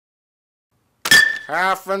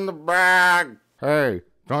Half in the bag. Hey,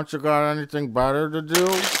 don't you got anything better to do?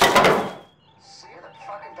 See that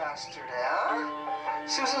fucking bastard, huh?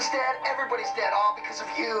 Susan's dead, everybody's dead, all because of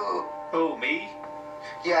you. Who, me?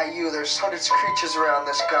 Yeah, you. There's hundreds of creatures around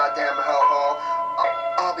this goddamn hellhole.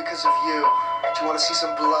 All because of you. Do you want to see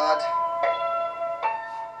some blood?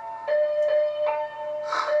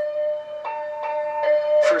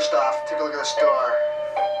 First off, take a look at this door.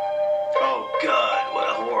 Oh, God, what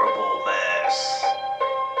a horrible mess.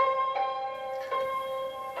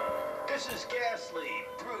 This is ghastly,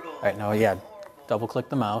 brutal. All right, now, yeah, double-click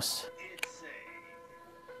the mouse.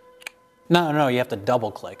 No, you have to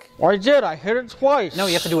double-click. I did. I hit it twice. No,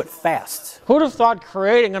 you have to do it fast. Who'd have thought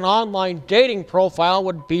creating an online dating profile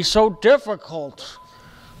would be so difficult?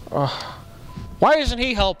 Why isn't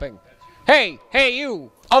he helping? Hey,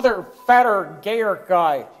 you! Other, fatter, gayer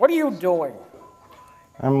guy. What are you doing?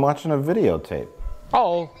 I'm watching a videotape.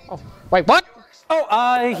 Oh, wait, what?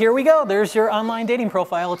 Oh, here we go. There's your online dating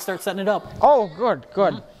profile. Let's start setting it up. Oh, good.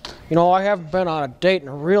 You know, I haven't been on a date in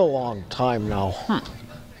a real long time now.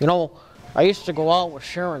 You know, I used to go out with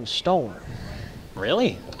Sharon Stone.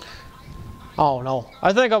 Really? Oh, no.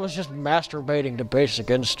 I think I was just masturbating to Basic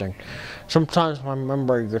Instinct. Sometimes my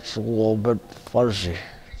memory gets a little bit fuzzy.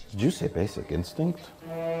 Did you say Basic Instinct?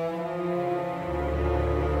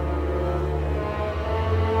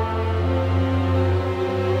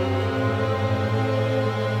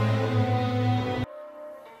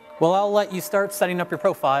 Well, I'll let you start setting up your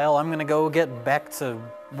profile. I'm going to go get back to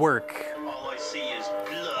work. All I see is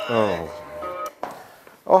blood.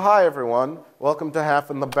 Oh, hi, everyone. Welcome to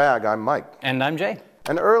Half in the Bag. I'm Mike. And I'm Jay.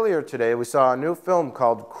 And earlier today, we saw a new film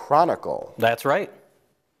called Chronicle. That's right.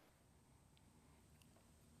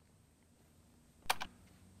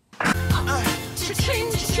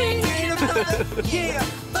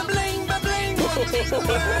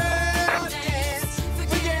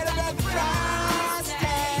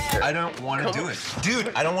 I don't want to do it.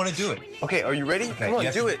 Dude, I don't want to do it. Okay, are you ready? Okay, Come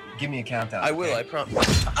on, do it. Give me a countdown. I will, I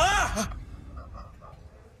promise.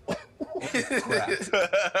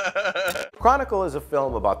 Chronicle is a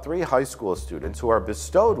film about 3 high school students who are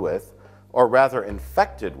bestowed with, or rather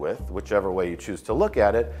infected with, whichever way you choose to look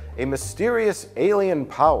at it, a mysterious alien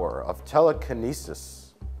power of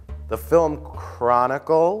telekinesis. The film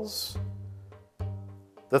chronicles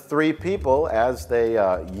the 3 people as they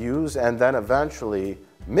use and then eventually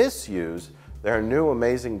misuse their new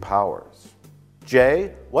amazing powers.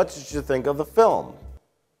 Jay, what did you think of the film?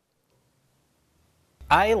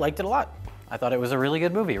 I liked it a lot. I thought it was a really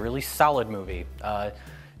good movie, a really solid movie.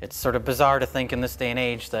 It's sort of bizarre to think in this day and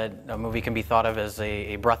age that a movie can be thought of as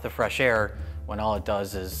a breath of fresh air when all it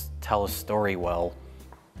does is tell a story well.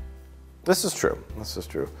 This is true. This is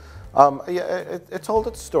true. It told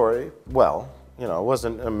its story well. You know, it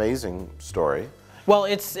wasn't an amazing story. Well,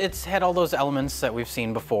 it's had all those elements that we've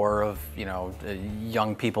seen before of, you know,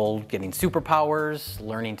 young people getting superpowers,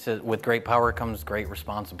 learning to, with great power comes great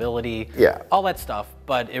responsibility. Yeah. All that stuff,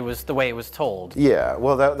 but it was the way it was told. Yeah,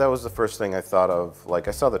 well, that was the first thing I thought of. Like,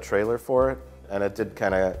 I saw the trailer for it, and it did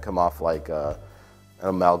kind of come off like an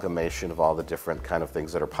amalgamation of all the different kind of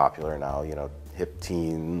things that are popular now, you know, hip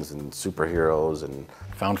teens and superheroes and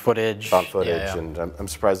found footage. Yeah. And I'm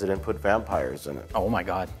surprised they didn't put vampires in it. Oh my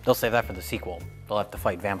God, they'll save that for the sequel. They'll have to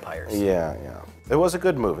fight vampires. Yeah. It was a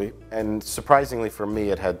good movie, and surprisingly for me,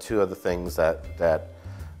 it had 2 other things that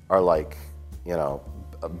are like, you know,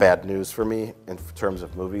 bad news for me in terms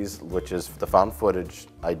of movies, which is the found footage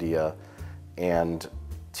idea and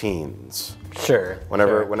teens. Sure.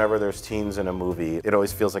 Whenever there's teens in a movie, it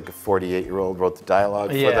always feels like a 48-year-old wrote the dialogue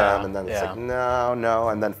for them, and then it's like, no,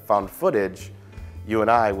 and then found footage, you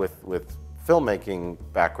and I with filmmaking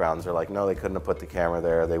backgrounds are like, no, they couldn't have put the camera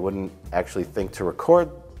there. They wouldn't actually think to record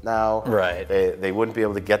now. Right. They wouldn't be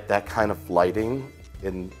able to get that kind of lighting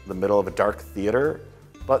in the middle of a dark theater.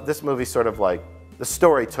 But this movie sort of like, the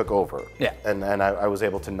story took over. Yeah. And I was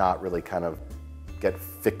able to not really kind of get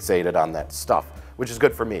fixated on that stuff, which is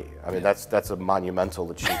good for me. I mean, that's a monumental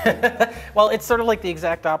achievement. Well, it's sort of like the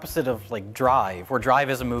exact opposite of like Drive, where Drive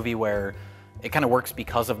is a movie where it kind of works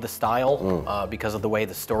because of the style, because of the way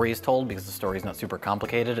the story is told, because the story is not super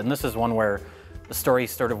complicated. And this is one where the story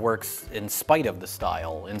sort of works in spite of the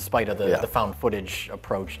style, in spite of the found footage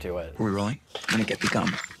approach to it. Are we rolling? I'm gonna get the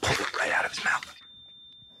gum. Pull it right out of his mouth.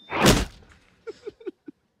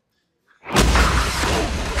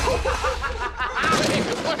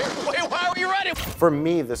 Wait, why are you running? For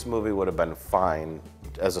me, this movie would have been fine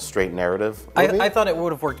as a straight narrative movie. I thought it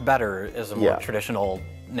would have worked better as a more traditional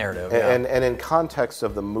narrative. And in context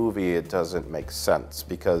of the movie, it doesn't make sense,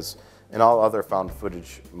 because in all other found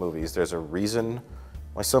footage movies, there's a reason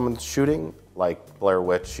why someone's shooting, like Blair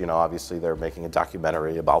Witch, you know, obviously they're making a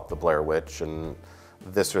documentary about the Blair Witch and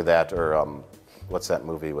this or that, or what's that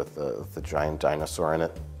movie with the giant dinosaur in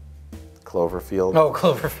it? Cloverfield. Oh,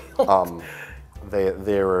 Cloverfield.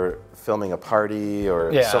 They were filming a party,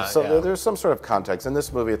 or there's some sort of context. In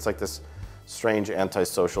this movie, it's like this strange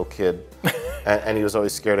antisocial kid, and he was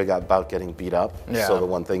always scared about getting beat up. Yeah. So the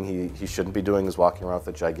one thing he shouldn't be doing is walking around with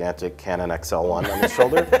a gigantic Canon XL1 on his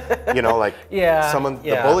shoulder. You know, like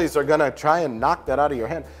the bullies are gonna try and knock that out of your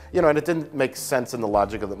hand. You know, and it didn't make sense in the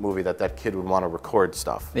logic of the movie that kid would want to record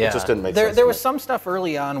stuff. Yeah. It just didn't make sense. There was some stuff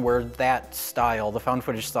early on where that style, the found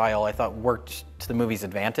footage style, I thought worked to the movie's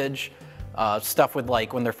advantage. Stuff with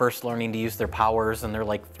like when they're first learning to use their powers and they're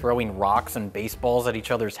like throwing rocks and baseballs at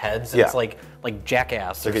each other's heads. And it's like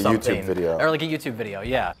Jackass or something. Like a YouTube video. Or like a YouTube video,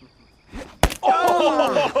 yeah.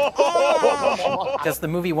 As the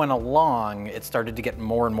movie went along, it started to get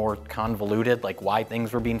more and more convoluted, like why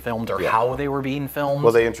things were being filmed or how they were being filmed.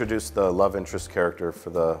 Well, they introduced the love interest character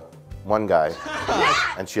for the one guy,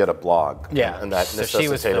 and she had a blog. Yeah. And that So she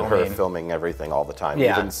was necessitated her filming everything all the time.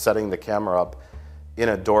 Even setting the camera up in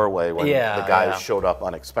a doorway when the guy showed up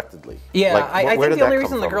unexpectedly. Yeah, like, I think the only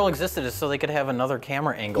reason the from? girl existed is so they could have another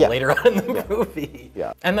camera angle later on in the movie.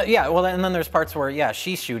 Yeah. And then there's parts where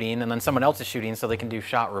she's shooting and then someone else is shooting so they can do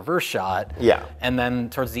shot reverse shot. Yeah. And then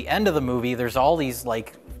towards the end of the movie, there's all these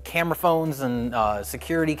like camera phones and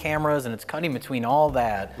security cameras, and it's cutting between all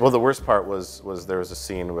that. Well, the worst part was there was a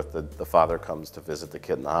scene with the father comes to visit the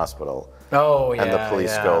kid in the hospital. Oh yeah. And the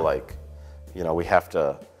police go like, you know, we have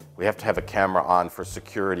to have a camera on for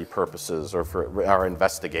security purposes or for our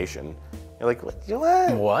investigation. You're like, what?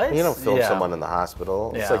 What? You don't film someone in the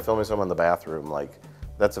hospital. It's like filming someone in the bathroom. Like,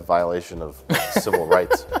 that's a violation of civil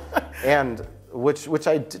rights. And which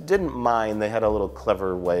I didn't mind. They had a little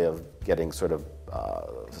clever way of getting sort of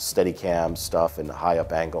steady cam stuff and high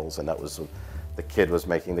up angles, and that was the kid was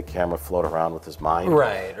making the camera float around with his mind.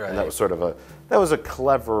 Right. And that was sort of a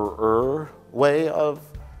cleverer way of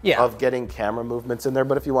getting camera movements in there.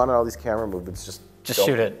 But if you wanted all these camera movements, just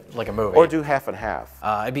shoot it like a movie. Or do half and half.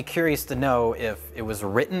 I'd be curious to know if it was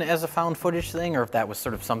written as a found footage thing or if that was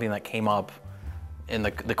sort of something that came up in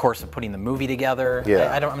the course of putting the movie together.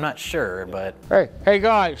 Yeah. I'm not sure, but... Hey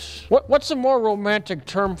guys, what's a more romantic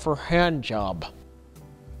term for hand job?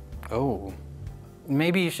 Oh,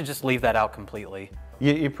 maybe you should just leave that out completely.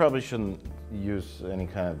 You probably shouldn't use any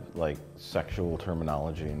kind of like sexual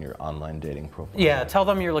terminology in your online dating profile. Yeah, tell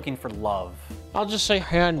them you're looking for love. I'll just say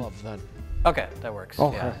hand love then. Okay, that works.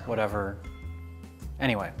 Okay. Yeah, whatever.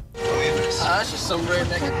 Anyway. That's just some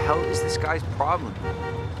redneck. What the hell is this guy's problem?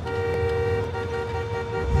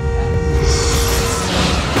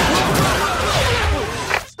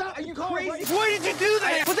 Stop! Are you crazy? Why did you do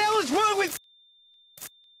that? What the hell is wrong with?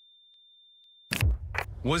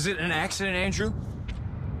 Was it an accident, Andrew?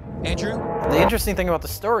 Andrew? The interesting thing about the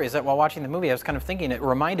story is that while watching the movie, I was kind of thinking it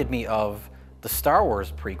reminded me of the Star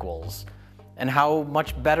Wars prequels and how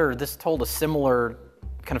much better this told a similar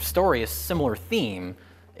kind of story, a similar theme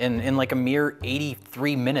in like a mere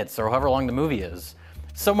 83 minutes or however long the movie is.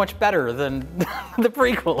 So much better than the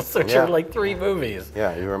prequels, which are like 3 movies.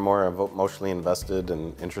 Yeah, you were more emotionally invested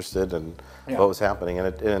and interested in what was happening, and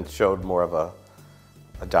it showed more of a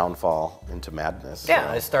downfall into madness.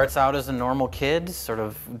 Yeah, it starts out as a normal kid, sort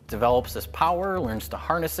of develops this power, learns to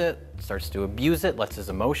harness it, starts to abuse it, lets his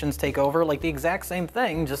emotions take over, like the exact same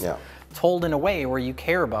thing, just told in a way where you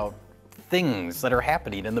care about things that are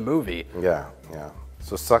happening in the movie. Yeah.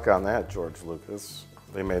 So suck on that, George Lucas.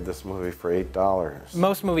 They made this movie for $8.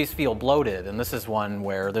 Most movies feel bloated, and this is one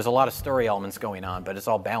where there's a lot of story elements going on, but it's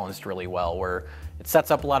all balanced really well, where it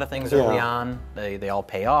sets up a lot of things early on, they all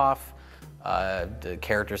pay off. The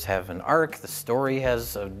characters have an arc. The story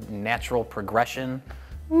has a natural progression.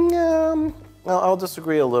 Yeah, well, I'll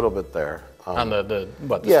disagree a little bit there. On the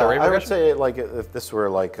story progression? I would say like if this were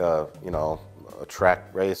like a track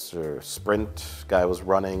race or sprint guy was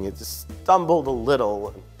running, it just stumbled a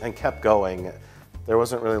little and kept going. There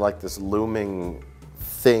wasn't really like this looming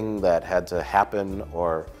thing that had to happen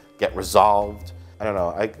or get resolved. I don't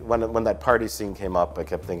know. When that party scene came up, I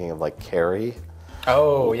kept thinking of like Carrie.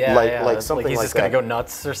 Oh yeah, like something he's like just gonna that. go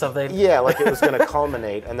nuts or something. Yeah, like it was gonna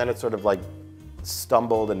culminate, and then it sort of like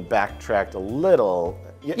stumbled and backtracked a little.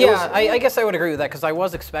 I guess I would agree with that because I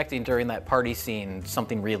was expecting during that party scene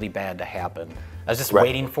something really bad to happen. I was just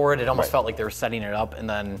waiting for it. It almost felt like they were setting it up, and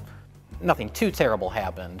then nothing too terrible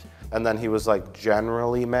happened. And then he was like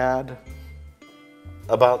generally mad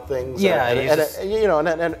about things. Yeah,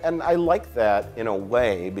 and I like that in a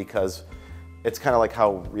way because it's kind of like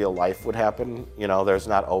how real life would happen. You know, there's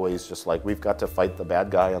not always just like, we've got to fight the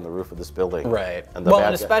bad guy on the roof of this building. Right. And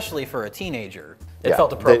And especially for a teenager, it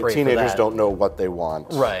felt appropriate. Teenagers for that. don't know what they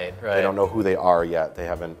want. Right. They don't know who they are yet. They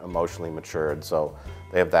haven't emotionally matured, so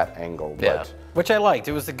they have that angle. Yeah. But Which I liked.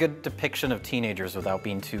 It was a good depiction of teenagers without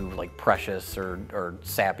being too like precious or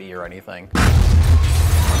sappy or anything.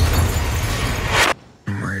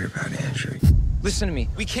 I'm worried about Andrew. Listen to me.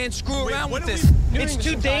 We can't screw around with this. It's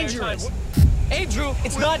too dangerous. Andrew,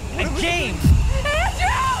 it's not a game.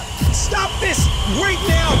 Andrew! Stop this right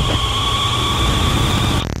now!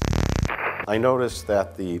 I noticed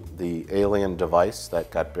that the alien device that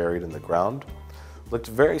got buried in the ground looked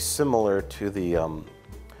very similar to the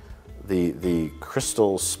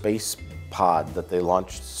crystal space pod that they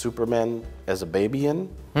launched Superman as a baby in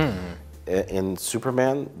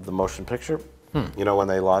Superman, the motion picture. You know, when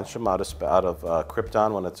they launch him out of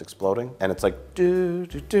Krypton when it's exploding, and it's like do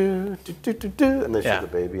do do do do do do, and they show the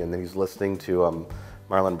baby, and then he's listening to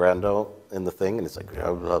Marlon Brando in the thing, and it's like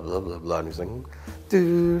blah blah blah blah blah, and he's like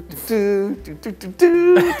do do do do do do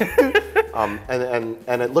do,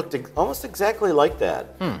 and it looked almost exactly like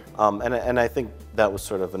that, and I think that was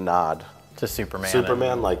sort of a nod to Superman.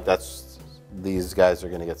 Superman, like these guys are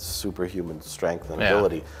going to get superhuman strength and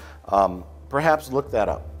ability. Perhaps look that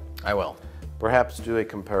up. I will. Perhaps do a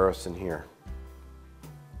comparison here,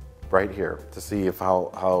 right here, to see if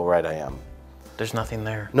how right I am. There's nothing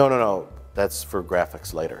there. No. That's for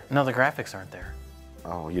graphics later. No, the graphics aren't there.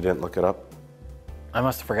 Oh, you didn't look it up? I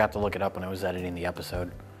must have forgot to look it up when I was editing the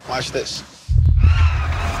episode. Watch this.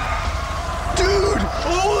 Dude!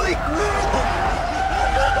 Holy crap!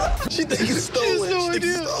 She thinks it's stolen.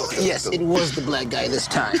 Yes, it was the black guy this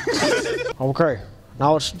time. Okay,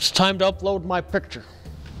 now it's time to upload my picture.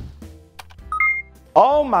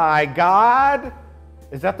 Oh my God!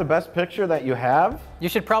 Is that the best picture that you have? You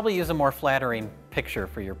should probably use a more flattering picture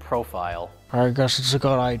for your profile. I guess it's a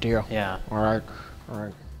good idea. Yeah. All right.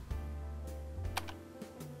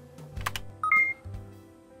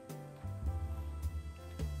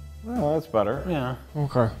 Oh, that's better. Yeah.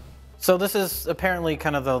 Okay. So this is apparently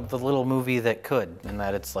kind of the little movie that could, in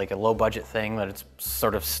that it's like a low budget thing, that it's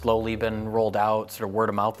sort of slowly been rolled out, sort of word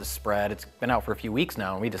of mouth has spread. It's been out for a few weeks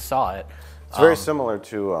now, and we just saw it. It's very similar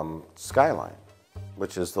to Skyline,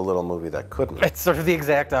 which is the little movie that couldn't. It's sort of the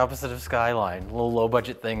exact opposite of Skyline. A little low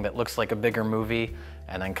budget thing that looks like a bigger movie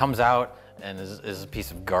and then comes out and is a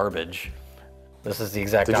piece of garbage. This is the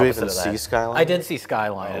exact opposite of that. Did you even see Skyline? I did see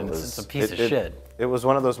Skyline, and it's a piece of shit. It was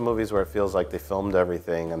one of those movies where it feels like they filmed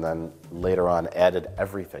everything and then later on added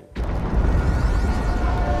everything.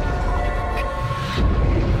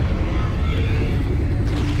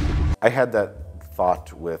 I had that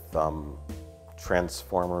thought with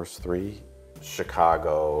Transformers 3,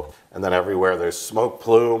 Chicago, and then everywhere there's smoke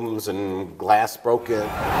plumes and glass broken.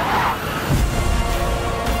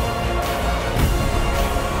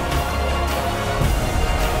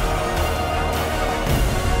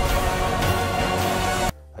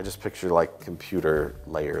 I just picture like computer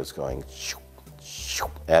layers going,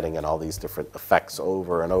 adding in all these different effects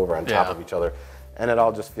over and over on top of each other, and it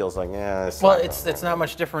all just feels like, it's not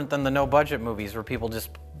much different than the no budget movies where people just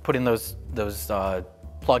put in those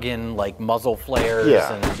plug-in like muzzle flares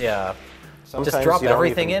and Sometimes just drop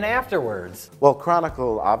everything in afterwards. Well,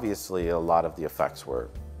 Chronicle, obviously a lot of the effects were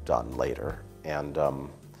done later, and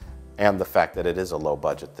the fact that it is a low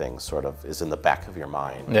budget thing sort of is in the back of your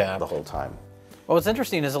mind the whole time. Well, what's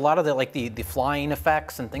interesting is a lot of the flying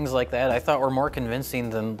effects and things like that I thought were more convincing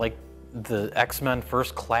than like the X-Men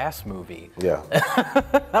First Class movie. Yeah.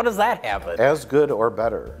 How does that happen? As good or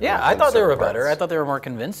better. Yeah, I thought they were better. I thought they were more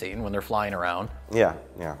convincing when they're flying around. Yeah.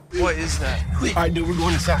 What is that? All right, dude, we're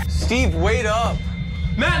going inside. Steve, wait up!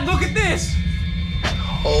 Matt, look at this!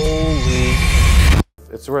 Holy.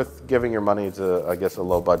 It's worth giving your money to, I guess, a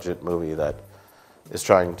low budget movie that is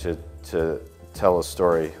trying to tell a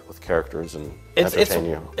story with characters and entertain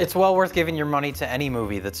you. It's well worth giving your money to any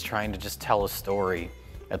movie that's trying to just tell a story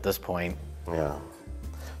at this point. Yeah.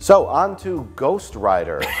 So, on to Ghost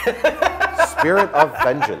Rider, Spirit of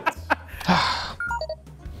Vengeance.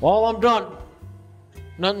 Well, I'm done.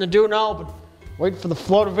 Nothing to do now but wait for the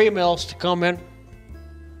flood of emails to come in.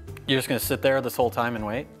 You're just gonna sit there this whole time and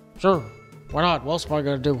wait? Sure. Why not? What else am I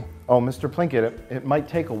gonna do? Oh, Mr. Plinkett, it might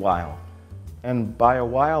take a while. And by a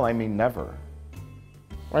while, I mean never.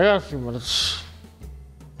 I got a few minutes.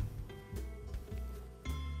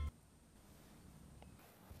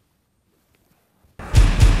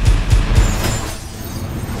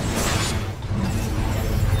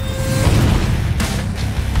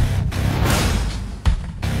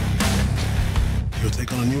 You'll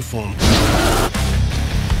take on a new form.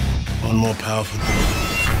 one more powerful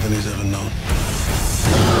than he's ever known.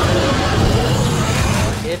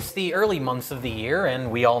 It's the early months of the year, and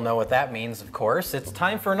we all know what that means, of course. It's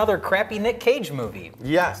time for another crappy Nick Cage movie.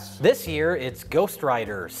 Yes. This year, it's Ghost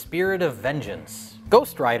Rider, Spirit of Vengeance.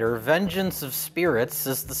 Ghost Rider, Vengeance of Spirits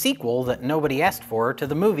is the sequel that nobody asked for to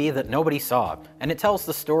the movie that nobody saw, and it tells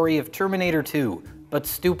the story of Terminator 2, but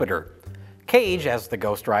stupider. Cage, as the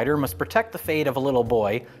Ghost Rider, must protect the fate of a little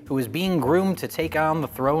boy who is being groomed to take on the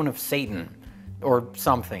throne of Satan, or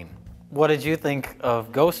something. What did you think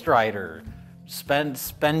of Ghost Rider?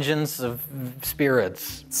 Vengeance of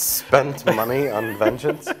Spirits. Spent money on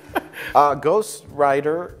vengeance? Ghost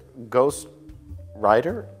Rider?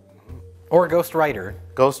 Or Ghost Rider.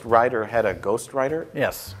 Ghost Rider had a Ghost Rider?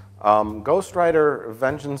 Yes. Ghost Rider,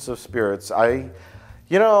 Vengeance of Spirits. I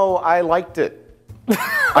liked it. No!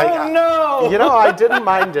 I didn't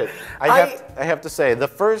mind it. I have to say, the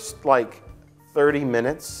first, 30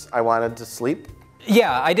 minutes, I wanted to sleep.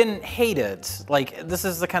 Yeah, I didn't hate it. This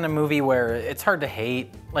is the kind of movie where it's hard to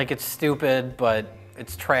hate. It's stupid, but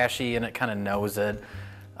it's trashy and it kind of knows it.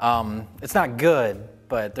 It's not good,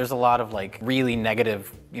 but there's a lot of really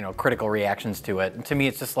negative, critical reactions to it. And to me,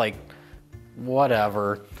 it's just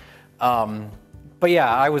whatever. But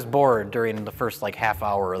yeah, I was bored during the first half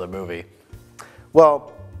hour of the movie.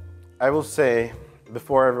 Well, I will say,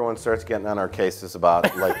 before everyone starts getting on our cases about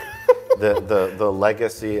the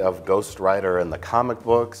legacy of Ghost Rider and the comic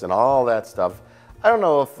books and all that stuff, I don't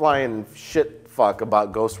know a flying shit fuck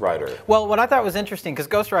about Ghost Rider. Well, what I thought was interesting, because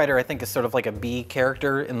Ghost Rider, I think, is sort of like a B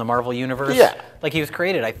character in the Marvel Universe. Yeah. He was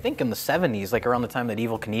created, I think, in the 70s, around the time that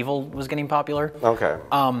Evel Knievel was getting popular. Okay.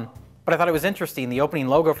 But I thought it was interesting, the opening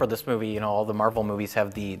logo for this movie, all the Marvel movies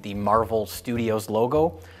have the Marvel Studios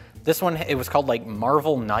logo. This one, it was called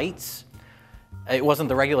Marvel Knights. It wasn't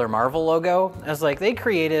the regular Marvel logo. I was they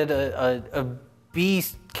created a B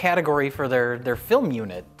category for their film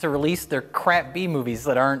unit to release their crap B movies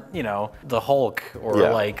that aren't, the Hulk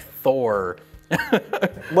or Thor.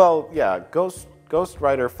 Well, yeah, Ghost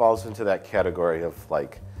Rider falls into that category of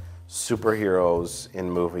superheroes in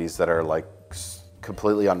movies that are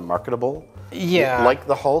completely unmarketable. Yeah. Like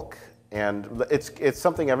the Hulk, and it's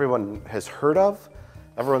something everyone has heard of.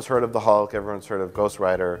 Everyone's heard of the Hulk, everyone's heard of Ghost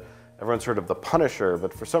Rider, everyone's heard of the Punisher,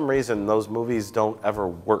 but for some reason those movies don't ever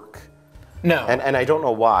work. No. And I don't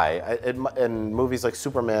know why. And movies like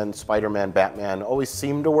Superman, Spider-Man, Batman always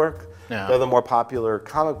seem to work. Yeah. They're the more popular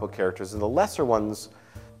comic book characters, and the lesser ones,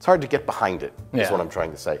 it's hard to get behind it, is what I'm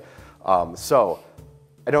trying to say. So,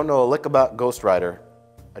 I don't know a lick about Ghost Rider.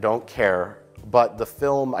 I don't care. But the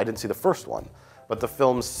film, I didn't see the first one, but the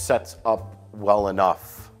film sets up well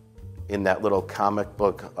enough in that little comic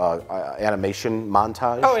book animation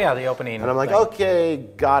montage. Oh yeah, the opening. And I'm okay,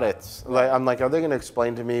 got it. I'm are they going to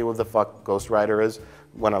explain to me what the fuck Ghost Rider is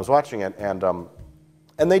when I was watching it? And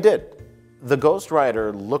they did. The Ghost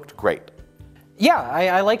Rider looked great. Yeah,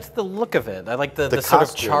 I liked the look of it. I liked the sort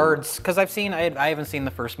of charred, because I haven't seen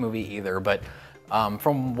the first movie either, but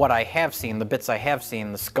from what I have seen, the bits I have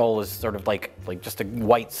seen, the skull is sort of like just a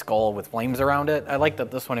white skull with flames around it. I liked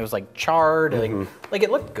that this one, it was charred, it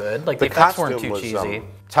looked good. The effects weren't too cheesy.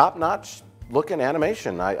 Top-notch looking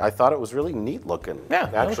animation. I thought it was really neat looking,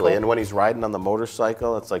 actually. Cool. And when he's riding on the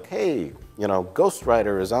motorcycle, it's hey, Ghost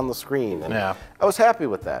Rider is on the screen. And yeah. I was happy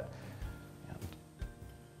with that.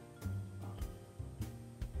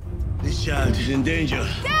 This child is in danger.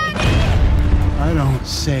 Daddy! I don't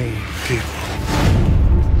save people.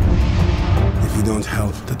 If you don't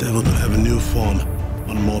help, the devil will have a new form,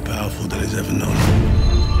 one more powerful than he's ever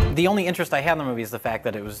known. The only interest I had in the movie is the fact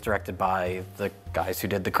that it was directed by the guys who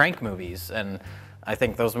did the Crank movies, and I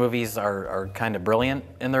think those movies are kind of brilliant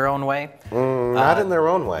in their own way. Not in their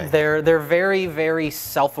own way. They're very, very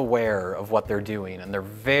self-aware of what they're doing, and they're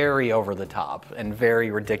very over the top and very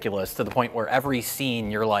ridiculous to the point where every scene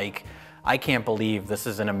you're I can't believe this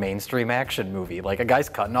isn't a mainstream action movie. A guy's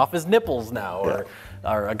cutting off his nipples now,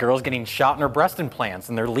 or a girl's getting shot in her breast implants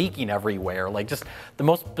and they're leaking everywhere. Just the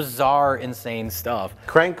most bizarre, insane stuff.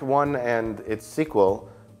 Crank 1 and its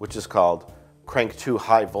sequel, which is called Crank 2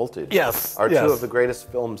 High Voltage, are two of the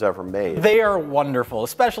greatest films ever made. They are wonderful,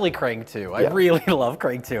 especially Crank 2. I really love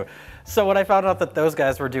Crank 2. So when I found out that those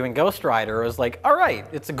guys were doing Ghost Rider, I was all right,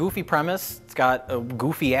 it's a goofy premise, it's got a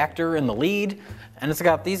goofy actor in the lead, and it's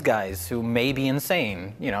got these guys who may be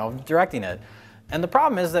insane, directing it. And the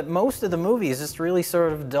problem is that most of the movie is just really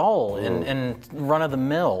sort of dull and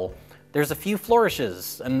run-of-the-mill. There's a few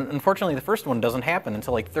flourishes, and unfortunately the first one doesn't happen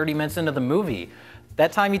until 30 minutes into the movie.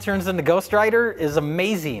 That time he turns into Ghost Rider is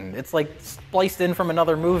amazing. It's spliced in from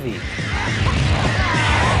another movie.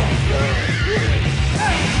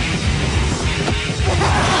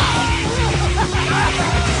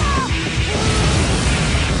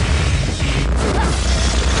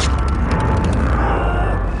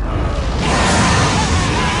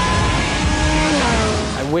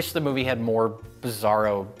 wish the movie had more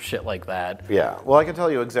bizarro shit like that. Yeah, well, I can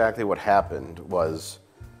tell you exactly what happened was,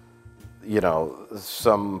 you know,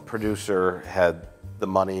 some producer had the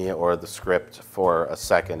money or the script for a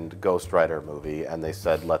second Ghost Rider movie, and they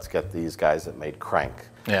said, let's get these guys that made Crank.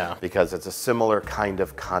 Yeah. Because it's a similar kind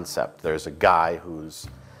of concept. There's a guy who's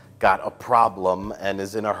got a problem and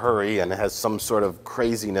is in a hurry and has some sort of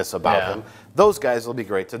craziness about him. Those guys will be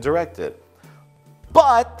great to direct it.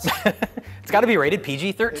 But it's got to be rated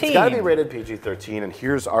PG-13. It's got to be rated PG-13, and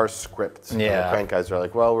here's our script. Yeah. And the Crank guys are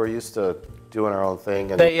like, well, we're used to doing our own thing.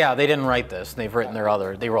 And they didn't write this. They've written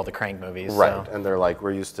they wrote the Crank movies. Right, So. and they're like,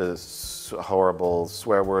 we're used to horrible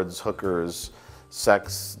swear words, hookers,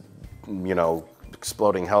 sex, you know,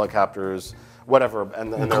 exploding helicopters, whatever.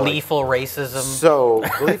 And they're Gleeful racism. So,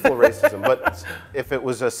 gleeful racism. But if it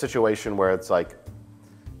was a situation where it's like,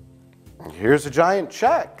 here's a giant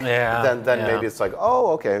check, then maybe it's like,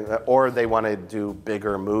 oh, okay. Or they want to do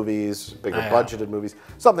bigger movies, bigger budgeted movies,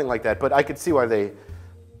 something like that. But I could see why they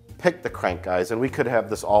picked the Crank guys, and we could have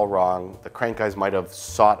this all wrong. The Crank guys might have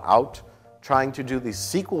sought out trying to do the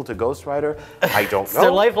sequel to Ghost Rider. I don't know. It's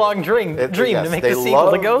their lifelong dream to make the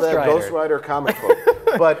sequel to Ghost Rider. Ghost Rider comic book.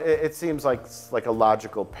 But it seems like a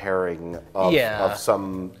logical pairing of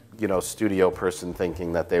some, you know, studio person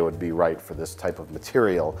thinking that they would be right for this type of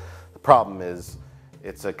material. The problem is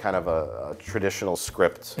it's a kind of a traditional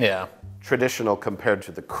script. Yeah. Traditional compared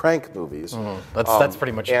to the Crank movies. That's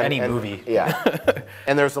pretty much any movie. Yeah.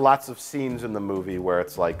 And there's lots of scenes in the movie where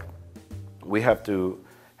it's like, we have to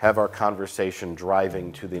have our conversation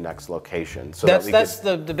driving to the next location. So that's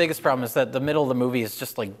the biggest problem, is that the middle of the movie is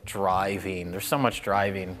just like driving. There's so much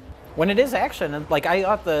driving. When it is action, and like I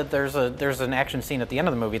thought that there's an action scene at the end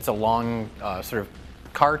of the movie. It's a long sort of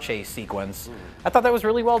car chase sequence. I thought that was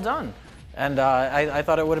really well done. And I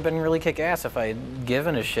thought it would have been really kick-ass if I had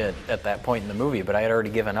given a shit at that point in the movie, but I had already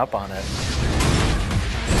given up on it.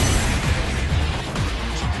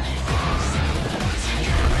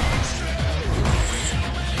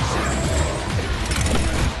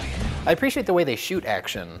 I appreciate the way they shoot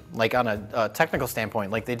action, like on a technical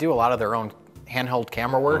standpoint. Like they do a lot of their own handheld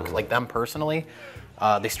camera work, like them personally.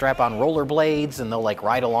 They strap on rollerblades and they'll like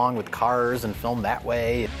ride along with cars and film that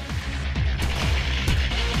way.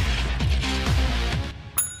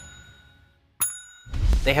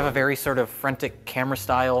 They have a very sort of frantic camera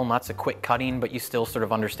style, lots of quick cutting, but you still sort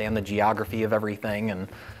of understand the geography of everything,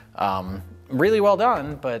 and really well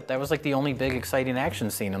done, but that was like the only big exciting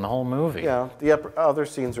action scene in the whole movie. Yeah, the other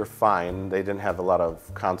scenes are fine. They didn't have a lot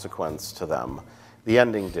of consequence to them. The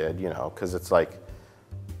ending did, you know, because it's like,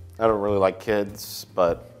 I don't really like kids,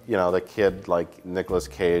 but, you know, the kid, like Nicolas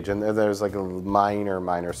Cage, and there's like a minor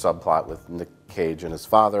subplot with Nick Cage and his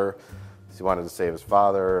father. He wanted to save his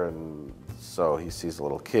father, and so he sees a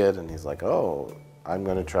little kid, and he's like, oh, I'm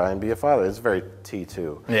going to try and be a father. It's very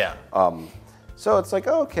T2. Yeah. So it's like,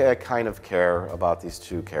 okay, I kind of care about these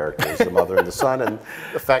two characters, the mother and the son, and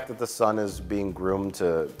the fact that the son is being groomed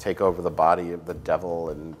to take over the body of the devil,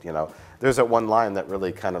 and, you know, there's that one line that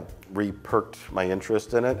really kind of re-perked my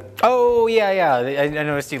interest in it. Oh, yeah. I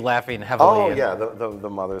noticed you laughing heavily. Oh, yeah, the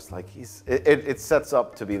mother's like, it sets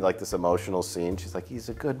up to be like this emotional scene. She's like, he's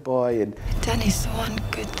a good boy, and Danny's the one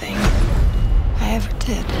good thing I ever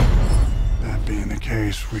did. That being the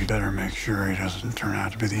case, we better make sure he doesn't turn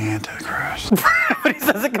out to be the Antichrist. But he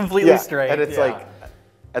says it completely straight. And it's like,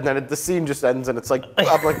 and then the scene just ends, and it's like,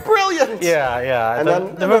 I'm like, brilliant! Yeah. And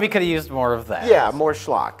then the movie could have used more of that. Yeah, more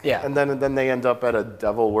schlock. Yeah. And then they end up at a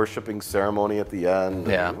devil-worshipping ceremony at the end.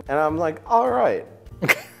 Yeah. And I'm like, all right.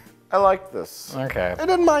 I like this. Okay. I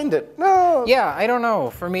didn't mind it. No. Yeah, I don't know.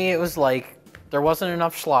 For me, it was like, there wasn't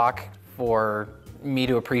enough schlock for me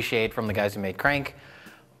to appreciate from the guys who made Crank.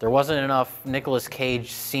 There wasn't enough Nicolas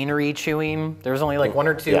Cage scenery chewing. There was only like one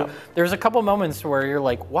or two. Yeah. There's a couple moments where you're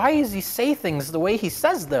like, why does he say things the way he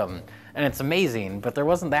says them? And it's amazing, but there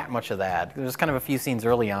wasn't that much of that. There was kind of a few scenes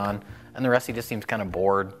early on, and the rest he just seems kind of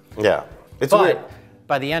bored. Yeah. It's but weird.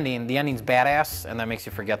 By the ending's badass, and that makes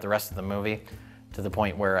you forget the rest of the movie, to the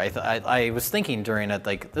point where I was thinking during it,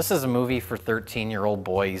 like, this is a movie for 13-year-old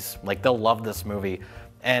boys. Like, they'll love this movie.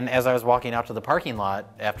 And as I was walking out to the parking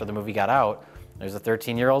lot after the movie got out, there's a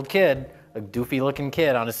 13-year-old kid, a doofy-looking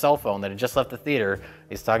kid on his cell phone that had just left the theater.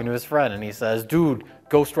 He's talking to his friend, and he says, dude,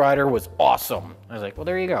 Ghost Rider was awesome. I was like, well,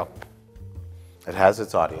 there you go. It has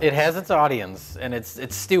its audience. It has its audience, and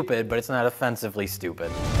it's stupid, but it's not offensively stupid.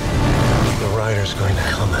 The Rider's going to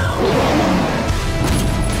come out.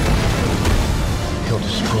 He'll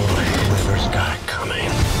destroy whoever's got it coming.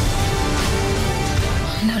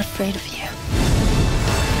 I'm not afraid of you.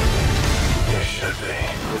 You should be.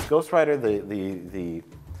 Is Ghost Rider the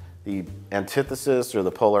the antithesis or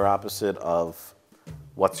the polar opposite of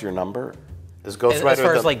What's Your Number? Is Ghost Rider as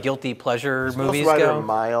far as like guilty pleasure movies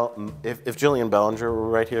go? If Jillian Bellinger were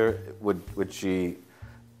right here, would she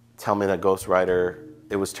tell me that Ghost Rider,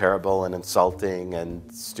 it was terrible and insulting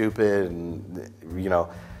and stupid and, you know,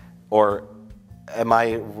 or am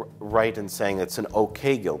I right in saying it's an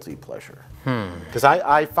okay guilty pleasure? Because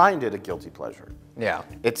I find it a guilty pleasure. Yeah.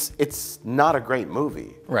 It's not a great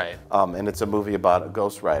movie. Right. And it's a movie about a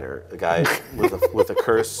Ghost Rider, a guy with a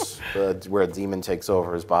curse where a demon takes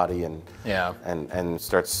over his body and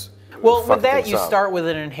starts. Well, with that things you up. start with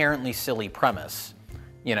an inherently silly premise,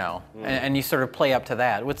 you know, and you sort of play up to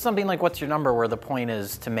that. With something like What's Your Number, where the point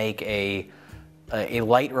is to make a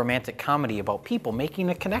light romantic comedy about people making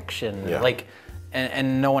a connection, like,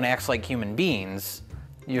 and no one acts like human beings.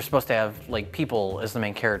 You're supposed to have like people as the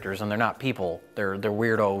main characters, and they're not people. They're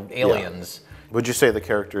weirdo aliens. Yeah. Would you say the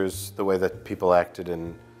characters, the way that people acted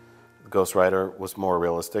in Ghost Rider, was more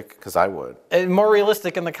realistic? Because I would. More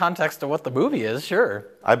realistic in the context of what the movie is, sure.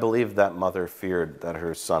 I believe that mother feared that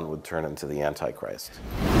her son would turn into the Antichrist.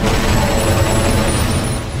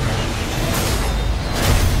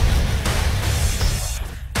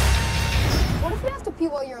 What if you have to pee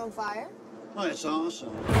while you're on fire? Oh, it's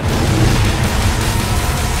awesome.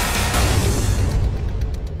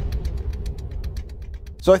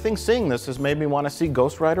 So I think seeing this has made me want to see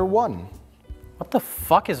Ghost Rider 1. What the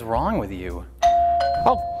fuck is wrong with you?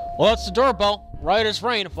 Oh, well, that's the doorbell. Right as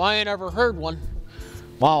rain if I ain't ever heard one.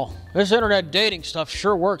 Wow, this internet dating stuff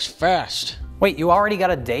sure works fast. Wait, you already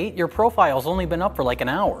got a date? Your profile's only been up for like an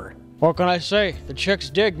hour. What can I say? The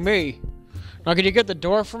chicks dig me. Now, can you get the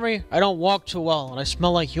door for me? I don't walk too well, and I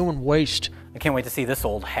smell like human waste. I can't wait to see this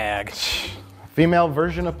old hag. Female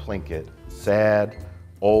version of Plinkett. Sad,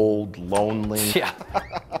 old, lonely. Yeah.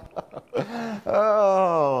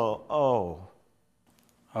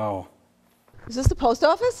 Oh. Is this the post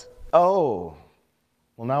office? Oh.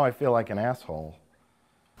 Well, now I feel like an asshole.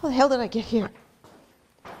 How the hell did I get here?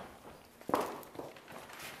 The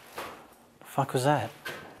fuck was that?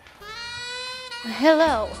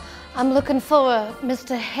 Hello. I'm looking for a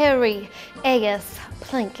Mr. Harry A.S.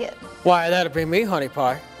 Plinkett. Why, that'd be me, honey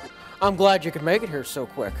pie. I'm glad you could make it here so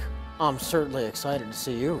quick. I'm certainly excited to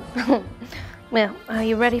see you. Well, are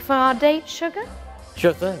you ready for our date, sugar?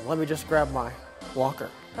 Sure thing. Let me just grab my walker.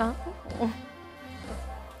 Oh.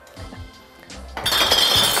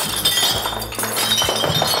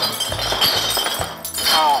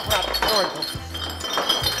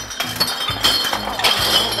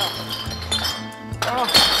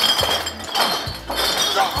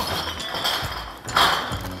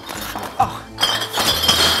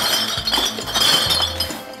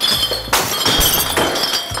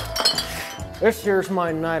 This here's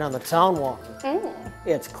my night on the town walker.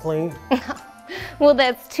 It's clean. Well,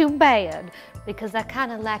 that's too bad, because I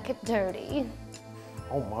kind of like it dirty.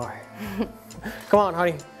 Oh my. Come on,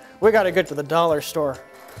 honey. We gotta get to the dollar store.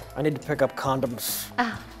 I need to pick up condoms.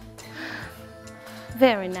 Ah,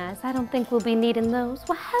 very nice. I don't think we'll be needing those.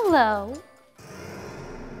 Well, hello.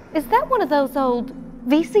 Is that one of those old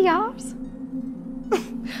VCRs?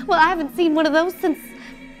 Well, I haven't seen one of those since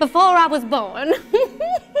before I was born.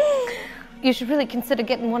 You should really consider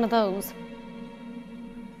getting one of those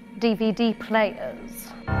DVD players.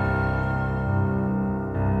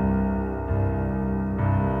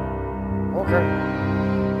 Okay.